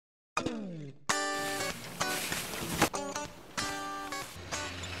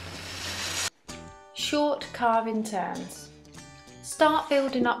Short carve-in turns. Start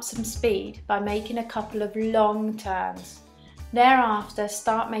building up some speed by making a couple of long turns. Thereafter,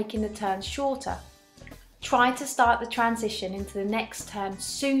 start making the turns shorter. Try to start the transition into the next turn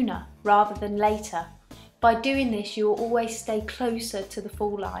sooner rather than later. By doing this, you will always stay closer to the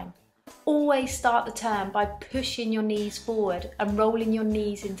fall line. Always start the turn by pushing your knees forward and rolling your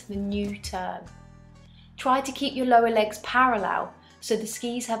knees into the new turn. Try to keep your lower legs parallel so the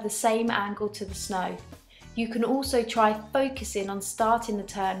skis have the same angle to the snow. You can also try focusing on starting the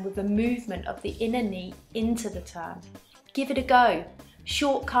turn with a movement of the inner knee into the turn. Give it a go.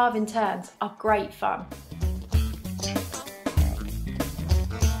 Short carve-in turns are great fun.